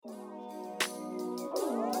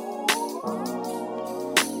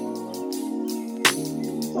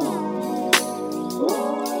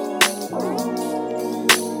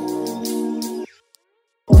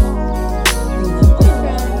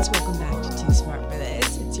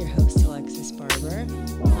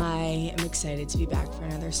excited to be back for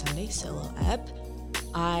another Sunday solo ep.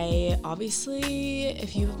 I obviously,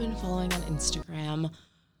 if you've been following on Instagram,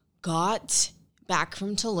 got back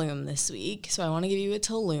from Tulum this week. So I want to give you a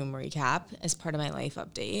Tulum recap as part of my life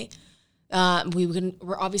update.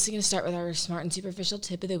 We're obviously going to start with our smart and superficial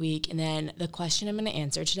tip of the week. And then the question I'm going to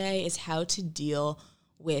answer today is how to deal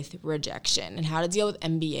with rejection. And how to deal with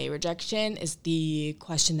MBA rejection is the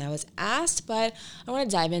question that was asked. But I want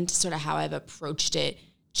to dive into sort of how I've approached it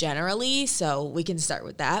generally. So we can start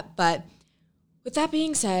with that. But with that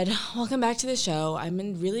being said, welcome back to the show. I've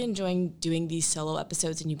been really enjoying doing these solo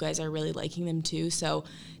episodes and you guys are really liking them too. So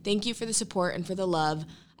thank you for the support and for the love.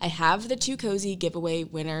 I have the 2 cozy giveaway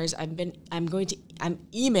winners. I'm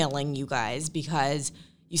emailing you guys because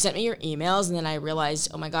you sent me your emails and then I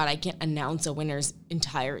realized, oh my God, I can't announce a winner's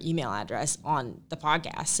entire email address on the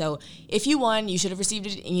podcast. So if you won, you should have received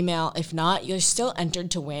an email. If not, you're still entered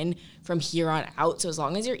to win from here on out. So as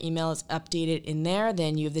long as your email is updated in there,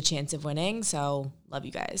 then you have the chance of winning. So love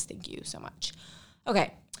you guys. Thank you so much.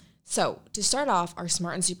 Okay. So to start off, our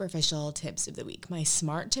smart and superficial tips of the week. My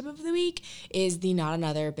smart tip of the week is the Not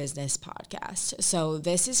Another Business podcast. So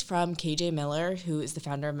this is from KJ Miller, who is the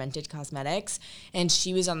founder of Mented Cosmetics. And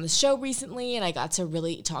she was on the show recently, and I got to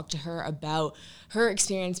really talk to her about her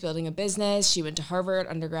experience building a business. She went to Harvard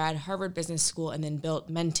undergrad, Harvard Business School, and then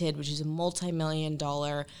built Mented, which is a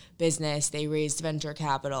multi-million-dollar business. They raised venture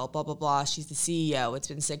capital, blah, blah, blah. She's the CEO. It's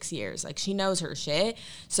been 6 years. Like, she knows her shit.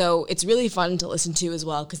 So it's really fun to listen to as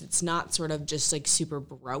well because it's not sort of just like super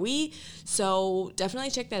bro-y. So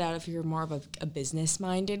definitely check that out if you're more of a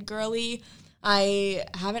business-minded girly. I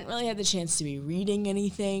haven't really had the chance to be reading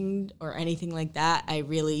anything or anything like that. I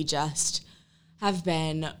really just have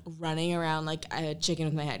been running around like a chicken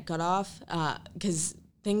with my head cut off because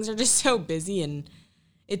things are just so busy and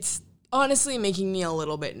it's honestly making me a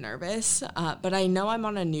little bit nervous. But I know I'm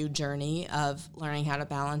on a new journey of learning how to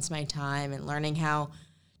balance my time and learning how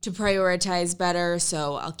to prioritize better.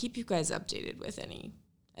 So I'll keep you guys updated with any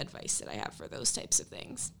advice that I have for those types of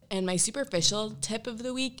things. And my superficial tip of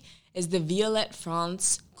the week is the Violette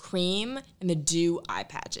France cream and the Dew eye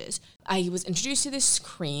patches. I was introduced to this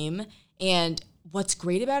cream, and what's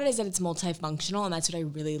great about it is that it's multifunctional, and that's what I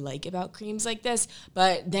really like about creams like this.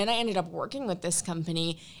 But then I ended up working with this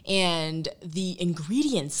company, and the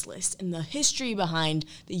ingredients list and the history behind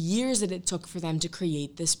the years that it took for them to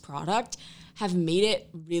create this product have made it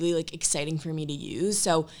really like exciting for me to use.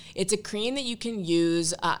 So it's a cream that you can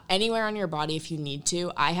use anywhere on your body if you need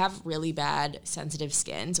to. I have really bad sensitive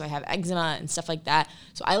skin, so I have eczema and stuff like that.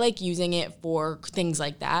 So I like using it for things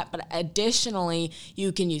like that. But additionally,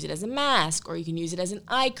 you can use it as a mask, or you can use it as an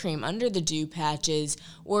eye cream under the dew patches,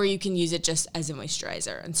 or you can use it just as a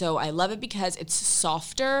moisturizer. And so I love it because it's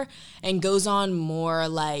softer and goes on more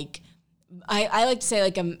like, I like to say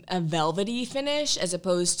like a velvety finish as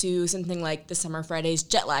opposed to something like the Summer Fridays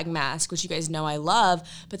jet lag mask, which you guys know I love,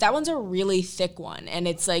 but that one's a really thick one and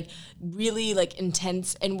it's like really like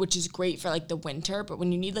intense, and which is great for like the winter, but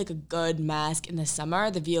when you need like a good mask in the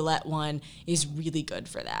summer, the Violette one is really good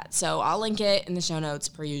for that. So I'll link it in the show notes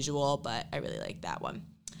per usual, but I really like that one.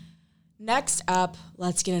 Next up,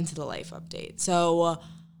 let's get into the life update. So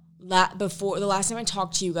before the last time I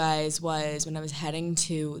talked to you guys was when I was heading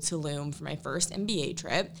to Tulum for my first MBA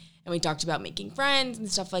trip, and we talked about making friends and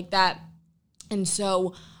stuff like that. And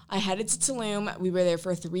so I headed to Tulum. We were there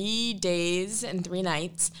for 3 days and 3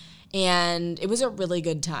 nights, and it was a really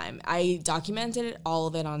good time. I documented all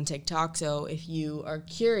of it on TikTok, so if you are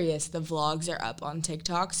curious, the vlogs are up on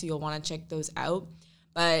TikTok, so you'll want to check those out.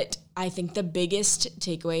 But I think the biggest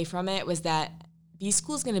takeaway from it was that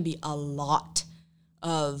B-School is going to be a lot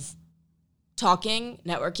of talking,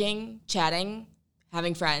 networking, chatting,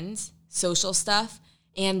 having friends, social stuff,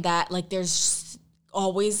 and that like there's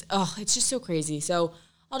always, it's just so crazy. So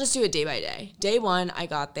I'll just do it day by day. Day 1, I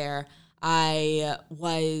got there. I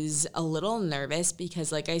was a little nervous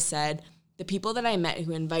because, like I said, the people that I met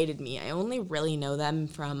who invited me, I only really know them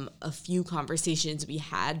from a few conversations we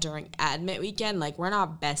had during admit weekend. Like, we're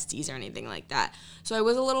not besties or anything like that. So I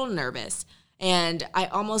was a little nervous. And I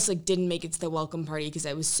almost like didn't make it to the welcome party because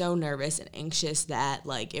I was so nervous and anxious that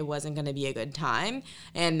like it wasn't going to be a good time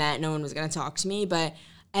and that no one was going to talk to me. But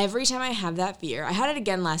every time I have that fear, I had it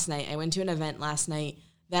again last night. I went to an event last night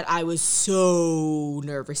that I was so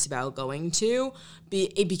nervous about going to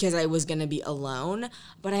because I was going to be alone.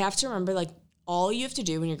 But I have to remember, like, all you have to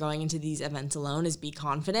do when you're going into these events alone is be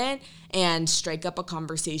confident and strike up a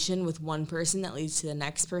conversation with one person that leads to the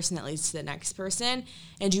next person that leads to the next person.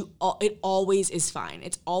 And it always is fine.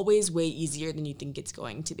 It's always way easier than you think it's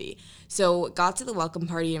going to be. So got to the welcome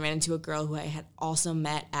party and ran into a girl who I had also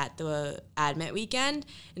met at the admit weekend.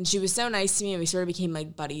 And she was so nice to me, and we sort of became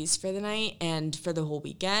like buddies for the night and for the whole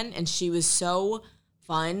weekend. And she was so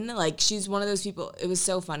fun. Like, she's one of those people. It was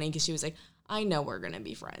so funny because she was like, I know we're going to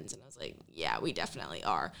be friends. And I was like, yeah, we definitely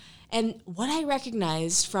are. And what I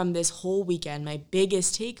recognized from this whole weekend, my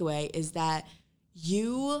biggest takeaway, is that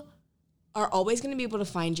you are always going to be able to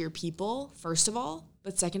find your people, first of all.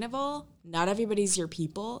 But second of all, not everybody's your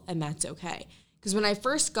people, and that's okay. Because when I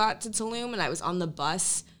first got to Tulum and I was on the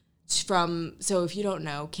bus so if you don't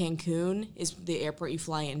know, Cancun is the airport you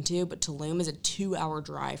fly into, but Tulum is a 2-hour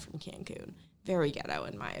drive from Cancun. Very ghetto,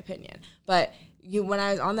 in my opinion. But when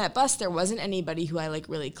I was on that bus, there wasn't anybody who I like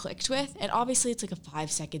really clicked with. And obviously it's like a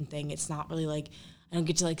 5-second thing. It's not really like, I don't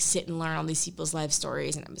get to like sit and learn all these people's life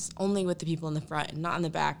stories. And I was only with the people in the front and not in the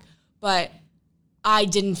back. But I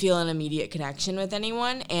didn't feel an immediate connection with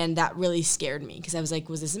anyone. And that really scared me because I was like,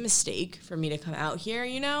 was this a mistake for me to come out here?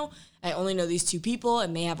 You know, I only know these 2 people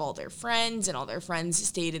and they have all their friends, and all their friends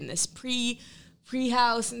stayed in this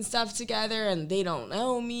pre-house and stuff together, and they don't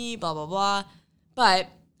know me, blah, blah, blah. But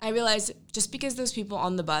I realized just because those people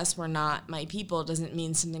on the bus were not my people doesn't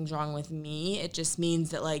mean something's wrong with me. It just means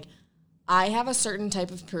that, like, I have a certain type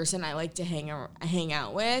of person I like to hang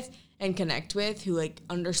out with and connect with who, like,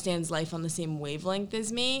 understands life on the same wavelength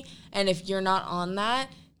as me. And if you're not on that,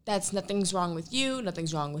 nothing's wrong with you,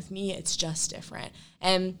 nothing's wrong with me. It's just different.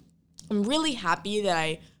 And I'm really happy that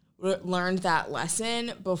I learned that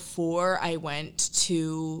lesson before I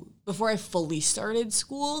fully started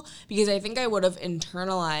school, because I think I would have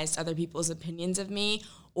internalized other people's opinions of me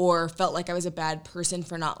or felt like I was a bad person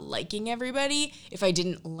for not liking everybody if I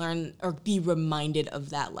didn't learn or be reminded of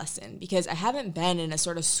that lesson, because I haven't been in a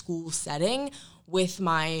sort of school setting with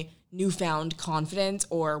my newfound confidence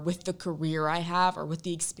or with the career I have or with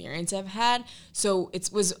the experience I've had. So it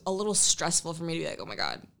was a little stressful for me to be like, oh my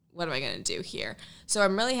God, what am I going to do here? So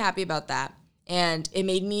I'm really happy about that. And it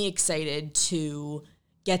made me excited to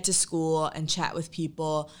get to school and chat with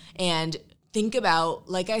people and think about,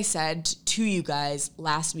 like I said to you guys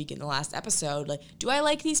last week in the last episode, like, do I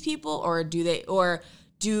like these people or do they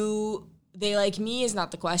like me is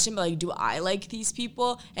not the question, but like, do I like these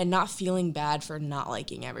people? And not feeling bad for not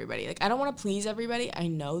liking everybody. Like, I don't want to please everybody. I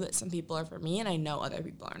know that some people are for me and I know other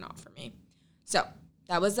people are not for me. So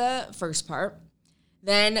that was the first part.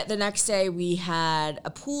 Then the next day we had a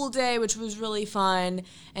pool day, which was really fun.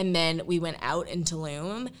 And then we went out in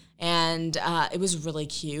Tulum, and it was really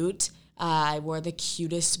cute. I wore the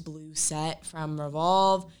cutest blue set from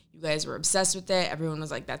Revolve. You guys were obsessed with it. Everyone was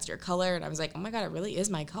like, that's your color. And I was like, oh my God, it really is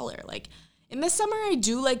my color. Like, in the summer, I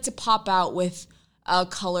do like to pop out with a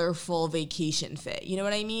colorful vacation fit. You know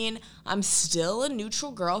what I mean? I'm still a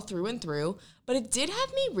neutral girl through and through, but it did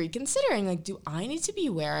have me reconsidering, like, do I need to be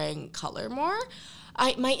wearing color more?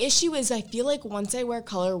 My issue is I feel like once I wear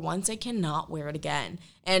color once, I cannot wear it again.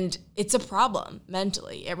 And it's a problem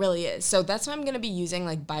mentally. It really is. So that's why I'm going to be using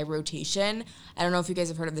like by rotation. I don't know if you guys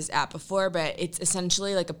have heard of this app before, but it's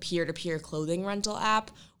essentially like a peer-to-peer clothing rental app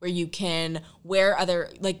where you can wear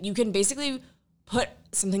you can basically put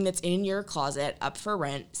something that's in your closet up for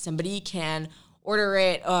rent. Somebody can order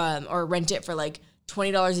it or rent it for like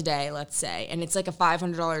 $20 a day, let's say, and it's like a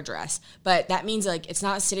 $500 dress. But that means like it's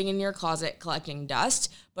not sitting in your closet collecting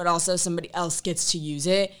dust, but also somebody else gets to use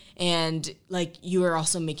it, and like you are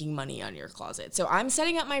also making money on your closet. So I'm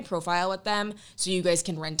setting up my profile with them so you guys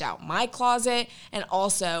can rent out my closet, and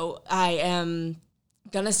also I am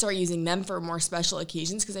gonna start using them for more special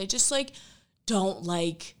occasions because I just like don't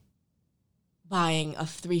like buying a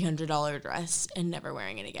 $300 dress and never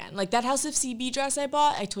wearing it again. Like that House of CB dress I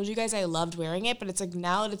bought, I told you guys I loved wearing it, but it's like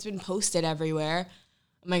now that it's been posted everywhere,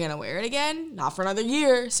 am I going to wear it again? Not for another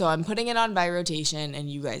year. So I'm putting it on by rotation and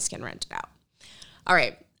you guys can rent it out. All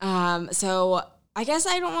right. So I guess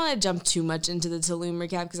I don't want to jump too much into the Tulum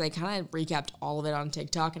recap because I kind of recapped all of it on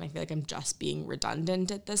TikTok and I feel like I'm just being redundant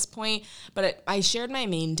at this point. But I shared my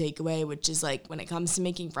main takeaway, which is like when it comes to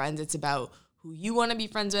making friends, it's about who you want to be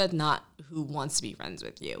friends with, not who wants to be friends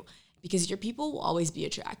with you. Because your people will always be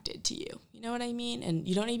attracted to you. You know what I mean? And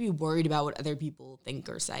you don't need to be worried about what other people think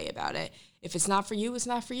or say about it. If it's not for you, it's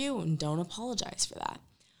not for you. And don't apologize for that.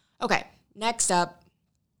 Okay, next up,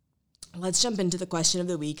 let's jump into the question of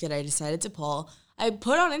the week that I decided to pull. I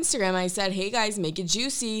put on Instagram, I said, hey guys, make it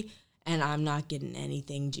juicy. And I'm not getting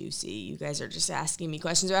anything juicy. You guys are just asking me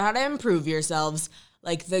questions about how to improve yourselves.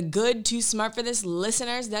 like the good, too smart for this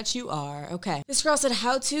listeners that you are. Okay. This girl said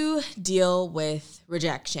how to deal with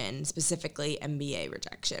rejection, specifically MBA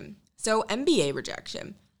rejection. So MBA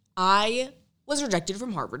rejection. I was rejected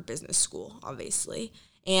from Harvard Business School, obviously.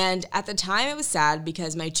 And at the time, it was sad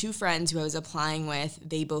because my two friends who I was applying with,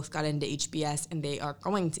 they both got into HBS and they are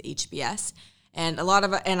going to HBS. And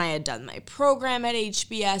I had done my program at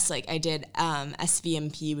HBS. Like I did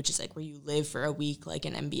SVMP, which is like where you live for a week like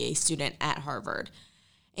an MBA student at Harvard.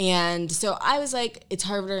 And so I was like, it's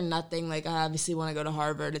Harvard or nothing. Like I obviously want to go to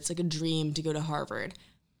Harvard. It's like a dream to go to Harvard.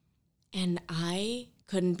 And I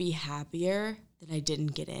couldn't be happier that I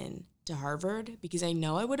didn't get in to Harvard because I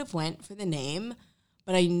know I would have went for the name,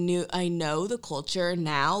 but I know the culture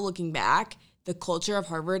now, looking back, the culture of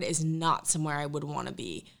Harvard is not somewhere I would want to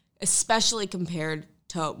be, especially compared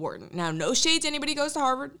to Wharton. Now, no shade to anybody who goes to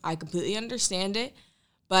Harvard. I completely understand it.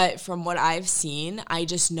 But from what I've seen, I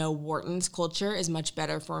just know Wharton's culture is much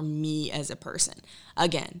better for me as a person.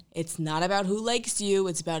 Again, it's not about who likes you.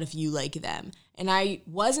 It's about if you like them. And I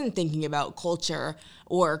wasn't thinking about culture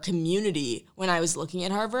or community when I was looking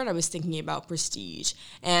at Harvard. I was thinking about prestige.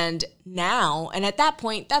 And now, and at that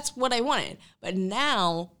point, that's what I wanted. But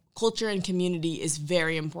now, culture and community is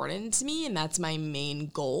very important to me, and that's my main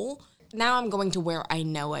goal. Now I'm going to where I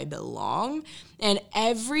know I belong. And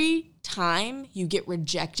every time you get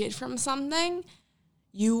rejected from something,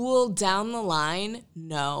 you will down the line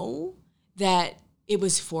know that it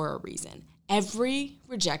was for a reason. Every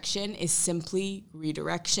rejection is simply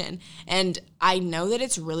redirection. And I know that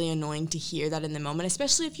it's really annoying to hear that in the moment,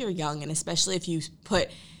 especially if you're young and especially if you put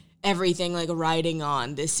everything like riding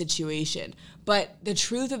on this situation. But the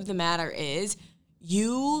truth of the matter is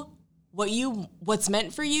what's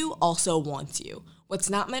meant for you also wants you. What's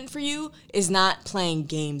not meant for you is not playing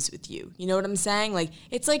games with you. You know what I'm saying? Like,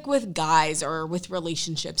 it's like with guys or with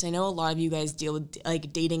relationships. I know a lot of you guys deal with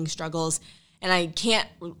like dating struggles, and I can't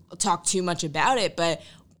talk too much about it, but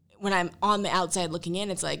when I'm on the outside looking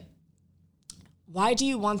in, it's like, why do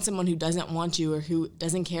you want someone who doesn't want you or who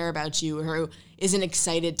doesn't care about you or who isn't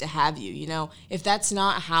excited to have you? You know, if that's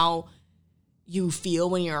not how you feel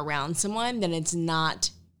when you're around someone, then it's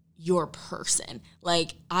not your person.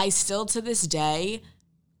 Like, I still to this day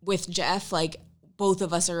with Jeff, like, both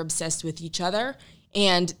of us are obsessed with each other,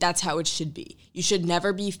 and that's how it should be. You should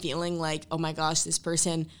never be feeling like, oh my gosh, this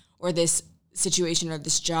person or this situation or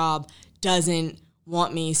this job doesn't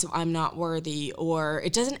want me, so I'm not worthy, or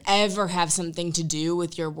it doesn't ever have something to do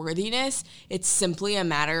with your worthiness. It's simply a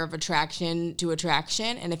matter of attraction to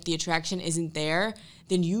attraction, and if the attraction isn't there,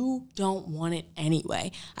 then you don't want it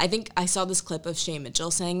anyway. I think I saw this clip of Shay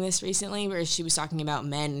Mitchell saying this recently where she was talking about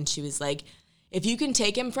men, and she was like, if you can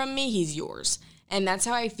take him from me, he's yours. And that's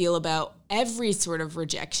how I feel about every sort of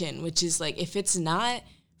rejection, which is like, if it's not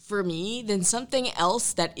for me, then something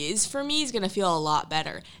else that is for me is going to feel a lot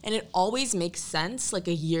better. And it always makes sense like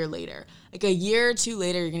a year later. Like a year or two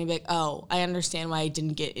later, you're going to be like, oh, I understand why I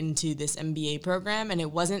didn't get into this MBA program. And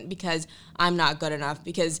it wasn't because I'm not good enough,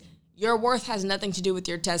 because your worth has nothing to do with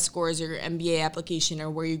your test scores or your MBA application or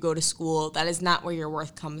where you go to school. That is not where your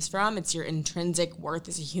worth comes from. It's your intrinsic worth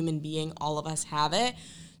as a human being. All of us have it.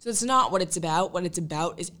 So it's not what it's about. What it's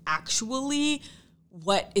about is actually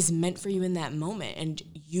what is meant for you in that moment and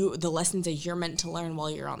the lessons that you're meant to learn while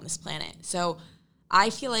you're on this planet. So I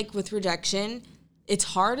feel like with rejection, it's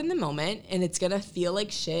hard in the moment and it's going to feel like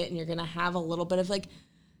shit and you're going to have a little bit of like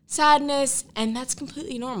sadness, and that's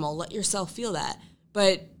completely normal. Let yourself feel that.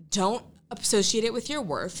 But don't associate it with your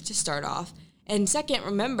worth to start off. And second,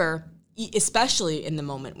 remember, especially in the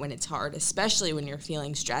moment when it's hard, especially when you're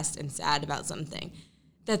feeling stressed and sad about something,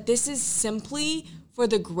 that this is simply for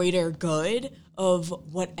the greater good of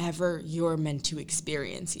whatever you're meant to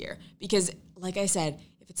experience here. Because like I said,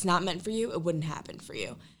 if it's not meant for you, it wouldn't happen for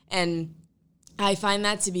you. And I find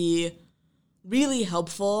that to be really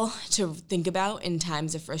helpful to think about in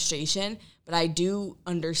times of frustration. But I do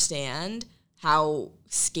understand how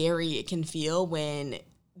scary it can feel when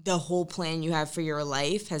the whole plan you have for your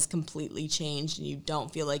life has completely changed and you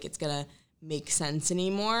don't feel like it's going to make sense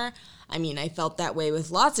anymore. I mean, I felt that way with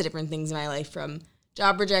lots of different things in my life, from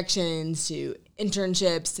job rejections to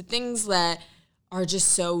internships to things that are just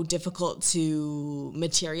so difficult to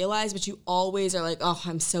materialize, but you always are like, oh,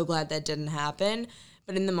 I'm so glad that didn't happen.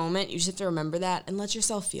 But in the moment, you just have to remember that and let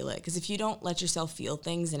yourself feel it. Because if you don't let yourself feel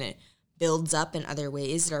things and it builds up in other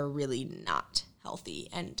ways that are really not healthy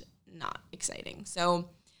and not exciting. So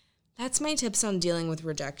that's my tips on dealing with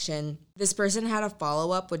rejection. This person had a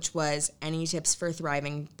follow-up, which was, any tips for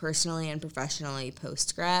thriving personally and professionally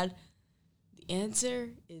post-grad? The answer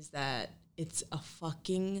is that it's a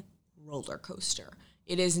fucking roller coaster.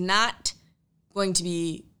 It is not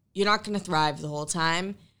you're not going to thrive the whole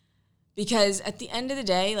time. Because at the end of the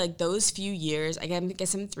day, like those few years, I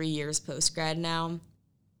guess I'm 3 years post-grad now.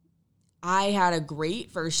 I had a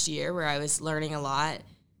great first year where I was learning a lot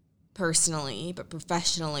personally, but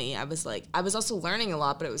professionally, I was also learning a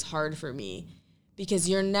lot, but it was hard for me because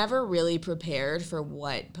you're never really prepared for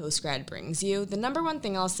what post-grad brings you. The number one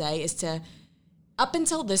thing I'll say is up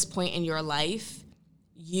until this point in your life,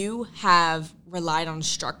 you have relied on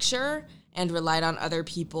structure and relied on other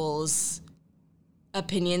people's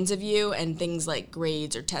opinions of you and things like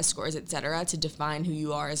grades or test scores, etc., to define who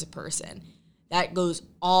you are as a person. That goes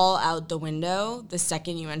all out the window the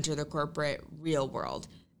second you enter the corporate real world.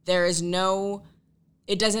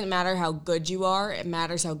 It doesn't matter how good you are, it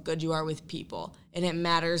matters how good you are with people. And it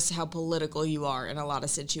matters how political you are in a lot of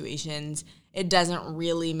situations. It doesn't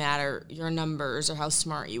really matter your numbers or how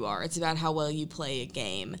smart you are. It's about how well you play a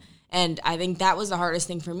game. And I think that was the hardest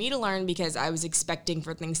thing for me to learn because I was expecting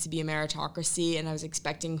for things to be a meritocracy and I was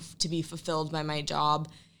expecting to be fulfilled by my job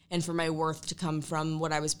and for my worth to come from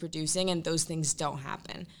what I was producing, and those things don't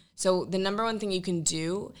happen. So the number one thing you can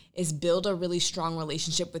do is build a really strong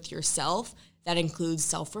relationship with yourself that includes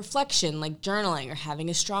self-reflection, like journaling or having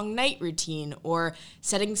a strong night routine or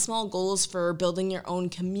setting small goals for building your own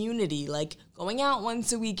community, like going out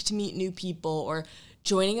once a week to meet new people or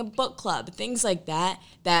joining a book club, things like that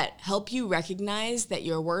help you recognize that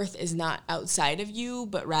your worth is not outside of you,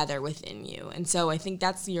 but rather within you. And so I think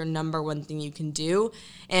that's your number one thing you can do.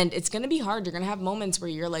 And it's going to be hard. You're going to have moments where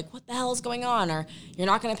you're like, what the hell is going on? Or you're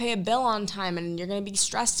not going to pay a bill on time and you're going to be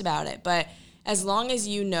stressed about it. But as long as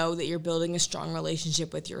you know that you're building a strong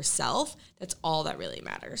relationship with yourself, that's all that really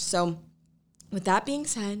matters. So with that being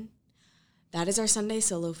said, that is our Sunday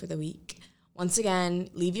solo for the week. Once again,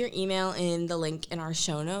 leave your email in the link in our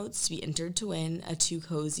show notes to be entered to win a Too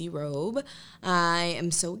Cozy robe. I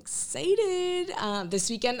am so excited. This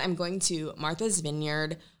weekend, I'm going to Martha's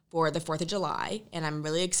Vineyard for the 4th of July, and I'm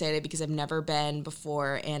really excited because I've never been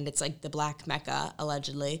before, and it's like the Black Mecca,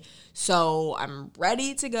 allegedly. So I'm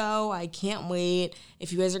ready to go. I can't wait.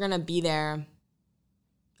 If you guys are going to be there,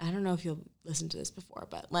 I don't know if you'll listen to this before,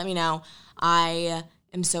 but let me know. I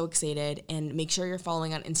am so excited, and make sure you're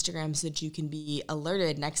following on Instagram so that you can be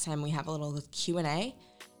alerted next time we have a little Q&A.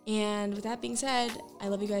 And with that being said, I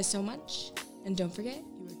love you guys so much, and don't forget,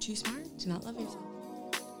 you are too smart to not love yourself.